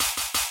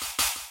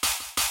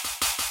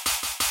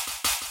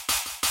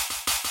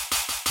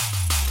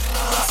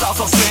das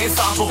verstehst,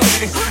 ach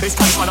okay, ich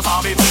kann nicht mal das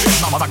ABC.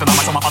 Mama sagte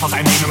damals schon mal, Vater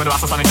sein Leben, du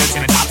hast es an den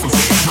Schätzchen in den Tag zu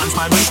sehen.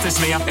 Manchmal wünschte ich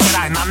mir, ich hätte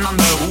einen anderen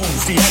Beruf.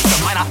 Die Hälfte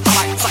meiner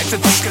Arbeitszeit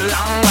sitze ich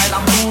gelangweilt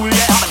am Pool,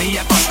 yeah, habe nie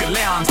etwas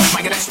gelernt.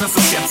 Mein Gedächtnis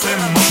ist jetzt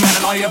hin, muss mir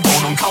eine neue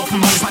Wohnung kaufen,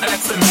 weil ich meine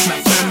letzte nicht mehr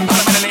finde.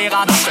 Alle meine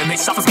Lehrer dachten,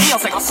 ich schaffe es nie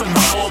aus der Gossen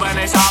nach oben.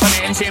 Ich habe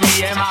mir in Chemie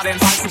immer den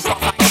falschen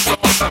Stoff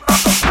eingezogen.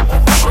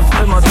 Und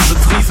immer diese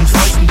triefen,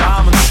 feuchten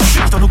Damen.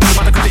 Wäre ich doch nur gut,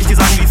 dann könnte ich dir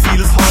sagen, wie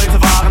viel es heute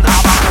waren.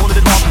 Aber ohne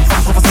den Worten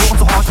von Professoren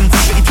zu horchen,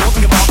 sind wir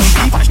Idioten geworden.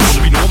 Wie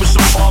Beispiele binomische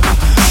Formen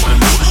oder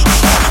logische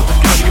Forschung.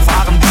 Immer die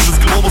Gefahren dieses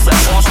Globus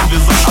erforschen. Wir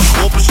sind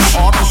anthropische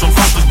Orten, schon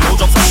fast durch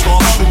Blowjobs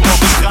verstorben. Guck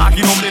doch, ich trag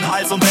ihn um den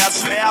Hals und der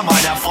ist schwer,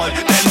 mein Erfolg.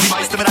 Denn die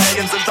meisten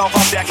Medaillen sind auch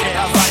auf der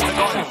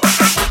Kehrseite.